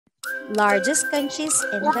Largest countries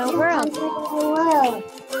in the world.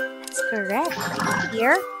 That's correct.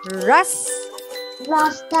 Here, Russia.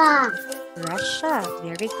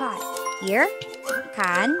 Very good. Here,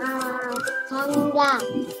 Canada.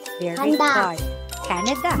 Very good.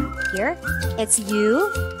 Canada. Here, it's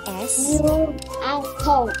US.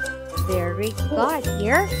 Very good.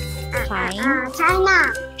 Here, China.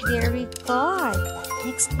 Very good.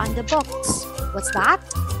 Next on the box. What's that?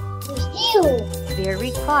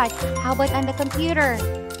 Very good. How about on the computer?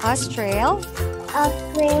 Australia.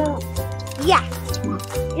 Yeah.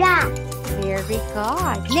 Very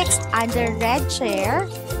good. Next on the red chair.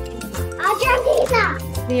 Argentina.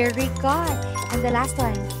 Very good. And the last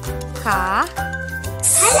one.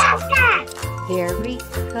 Alaska. Very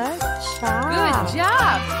good job. Good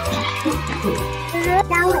job.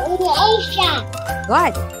 Southeast Asia.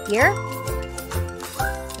 Good. Here.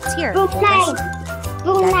 It's here. Brunei.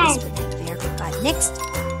 That is Very good. Next.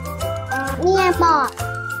 Myanmar.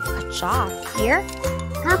 Good job. Here.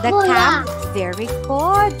 The Cambodia. camp. Very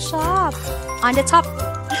good job. On the top.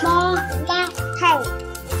 Bangladesh.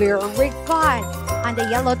 Very good. On the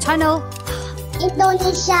yellow tunnel.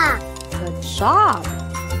 Indonesia. Good job.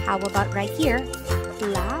 How about right here?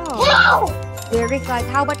 Laos. Wow. Very good.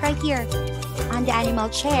 How about right here? On the animal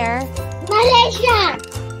chair. Malaysia.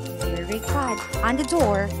 Very good. On the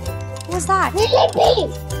door. What's that?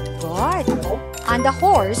 Philippines. Good. On the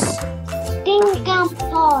horse.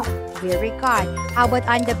 Singapore. Very good. How about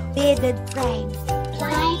on the beaded frame?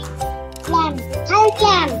 Thailand.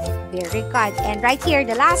 Very good. And right here,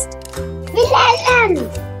 the last. Vietnam.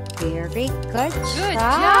 Very good Good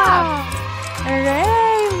job. job.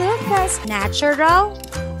 Hooray, Lucas. Natural.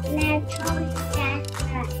 Natural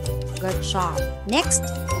disaster. Good job. Next.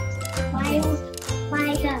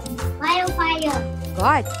 Wildfire.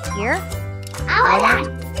 Good. Here.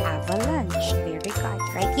 Avalanche. Avalanche. Very good.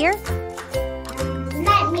 Right here.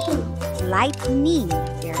 Lightning. Lightning.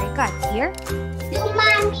 Very good. Here.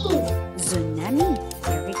 Tsunami.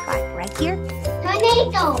 Very good. Right here.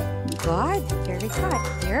 Tornado. Good. Very good.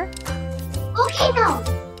 Here. Volcano.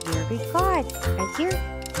 Very good. Right here.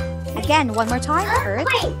 Again, one more time. Earth.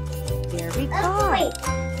 Earthquake. Very good. Earthquake.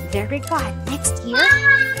 Very good. Next here.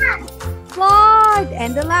 Ah, Flood.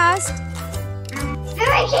 And the last.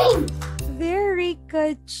 Hurricane. Very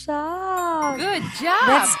good job. Good job.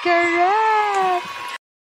 That's correct.